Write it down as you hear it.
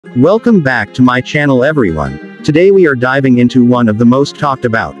Welcome back to my channel everyone. Today we are diving into one of the most talked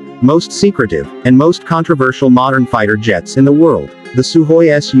about, most secretive, and most controversial modern fighter jets in the world, the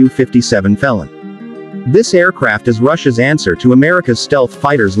Sukhoi Su-57 Felon. This aircraft is Russia's answer to America's stealth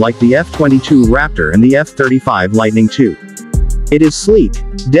fighters like the F-22 Raptor and the F-35 Lightning II. It is sleek,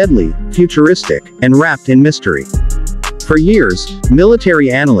 deadly, futuristic, and wrapped in mystery. For years,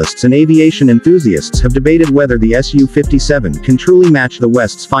 military analysts and aviation enthusiasts have debated whether the Su-57 can truly match the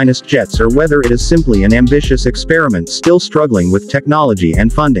West's finest jets or whether it is simply an ambitious experiment still struggling with technology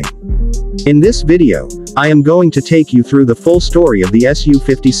and funding. In this video, I am going to take you through the full story of the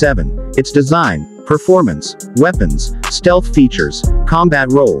Su-57, its design, performance, weapons, stealth features, combat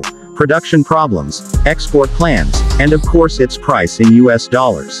role, production problems, export plans, and of course its price in US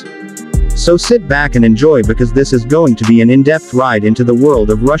dollars. So sit back and enjoy because this is going to be an in-depth ride into the world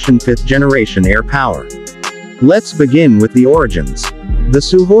of Russian 5th-generation air power. Let's begin with the origins. The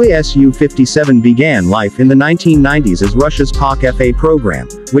Sukhoi Su-57 began life in the 1990s as Russia's PAK FA program,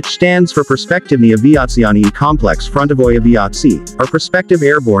 which stands for Perspektivny Aviatsiony Complex Frontovoy Aviatsii, or Prospective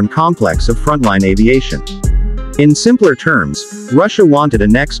Airborne Complex of Frontline Aviation. In simpler terms, Russia wanted a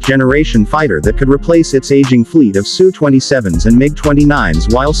next-generation fighter that could replace its aging fleet of Su-27s and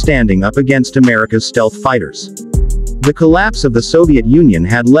MiG-29s while standing up against America's stealth fighters. The collapse of the Soviet Union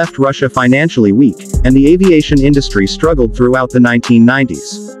had left Russia financially weak, and the aviation industry struggled throughout the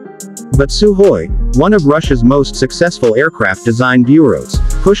 1990s. But Sukhoi, one of Russia's most successful aircraft design bureaus,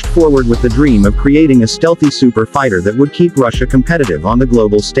 pushed forward with the dream of creating a stealthy super fighter that would keep Russia competitive on the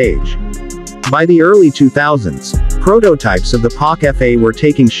global stage. By the early 2000s, prototypes of the PAK FA were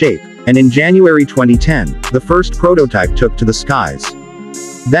taking shape, and in January 2010, the first prototype took to the skies.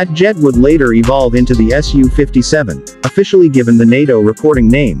 That jet would later evolve into the Su-57, officially given the NATO reporting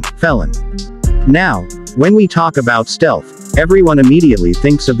name, Felon. Now, when we talk about stealth, everyone immediately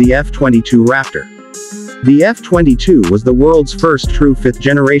thinks of the F-22 Raptor. The F-22 was the world's first true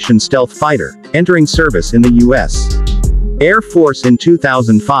 5th-generation stealth fighter, entering service in the U.S. Air Force in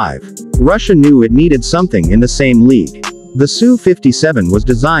 2005. Russia knew it needed something in the same league. The Su-57 was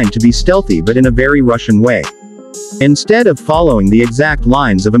designed to be stealthy but in a very Russian way. Instead of following the exact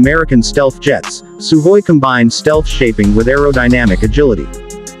lines of American stealth jets, Sukhoi combined stealth shaping with aerodynamic agility.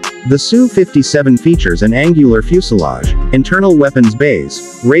 The Su-57 features an angular fuselage, internal weapons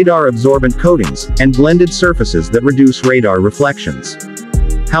bays, radar-absorbent coatings, and blended surfaces that reduce radar reflections.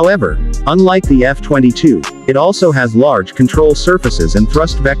 However, unlike the F-22, it also has large control surfaces and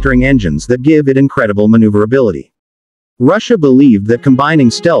thrust vectoring engines that give it incredible maneuverability. Russia believed that combining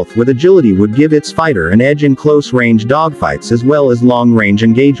stealth with agility would give its fighter an edge in close-range dogfights as well as long-range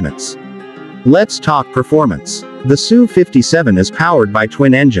engagements. Let's talk performance. The Su-57 is powered by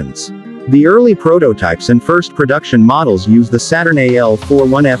twin engines. The early prototypes and first production models use the Saturn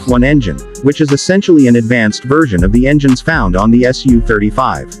AL-41F1 engine, which is essentially an advanced version of the engines found on the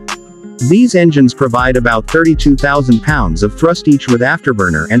Su-35. These engines provide about 32,000 pounds of thrust each with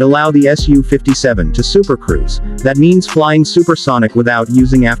afterburner and allow the Su-57 to supercruise, that means flying supersonic without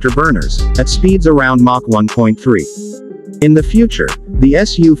using afterburners, at speeds around Mach 1.3. In the future, the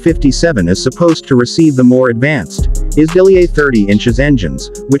Su-57 is supposed to receive the more advanced Izdeliye 30 inches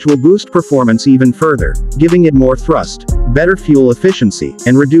engines, which will boost performance even further, giving it more thrust, better fuel efficiency,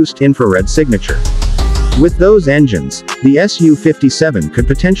 and reduced infrared signature. With those engines, the Su-57 could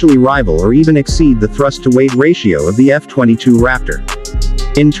potentially rival or even exceed the thrust-to-weight ratio of the F-22 Raptor.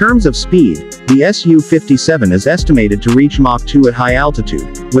 In terms of speed, the Su-57 is estimated to reach Mach 2 at high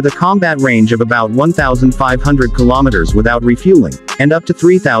altitude, with a combat range of about 1,500 kilometers without refueling, and up to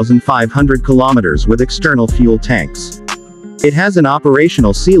 3,500 kilometers with external fuel tanks. It has an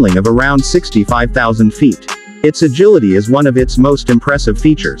operational ceiling of around 65,000 feet. Its agility is one of its most impressive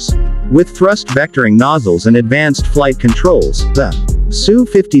features. With thrust vectoring nozzles and advanced flight controls, the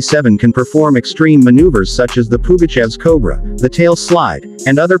Su-57 can perform extreme maneuvers such as the Pugachev's Cobra, the tail slide,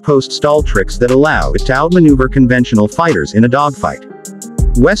 and other post-stall tricks that allow it to outmaneuver conventional fighters in a dogfight.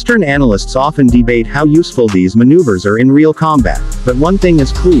 Western analysts often debate how useful these maneuvers are in real combat, but one thing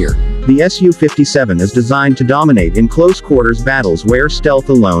is clear: the Su-57 is designed to dominate in close-quarters battles where stealth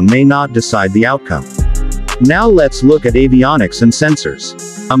alone may not decide the outcome. Now let's look at avionics and sensors.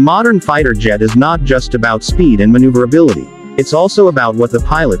 A modern fighter jet is not just about speed and maneuverability. It's also about what the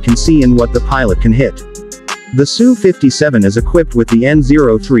pilot can see and what the pilot can hit. The Su-57 is equipped with the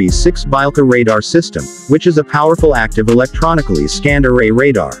N036 Bilka radar system, which is a powerful active electronically scanned array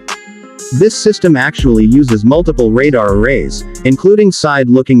radar. This system actually uses multiple radar arrays, including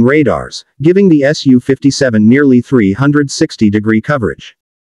side-looking radars, giving the Su-57 nearly 360-degree coverage.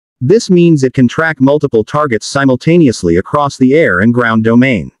 This means it can track multiple targets simultaneously across the air and ground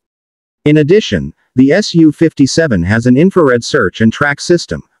domain. In addition, the Su-57 has an infrared search and track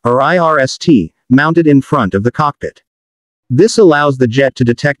system, or IRST, mounted in front of the cockpit. This allows the jet to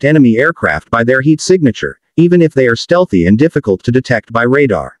detect enemy aircraft by their heat signature, even if they are stealthy and difficult to detect by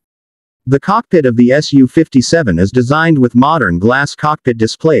radar. The cockpit of the Su-57 is designed with modern glass cockpit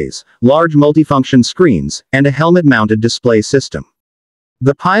displays, large multifunction screens, and a helmet-mounted display system.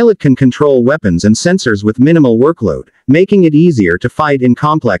 The pilot can control weapons and sensors with minimal workload, making it easier to fight in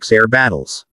complex air battles.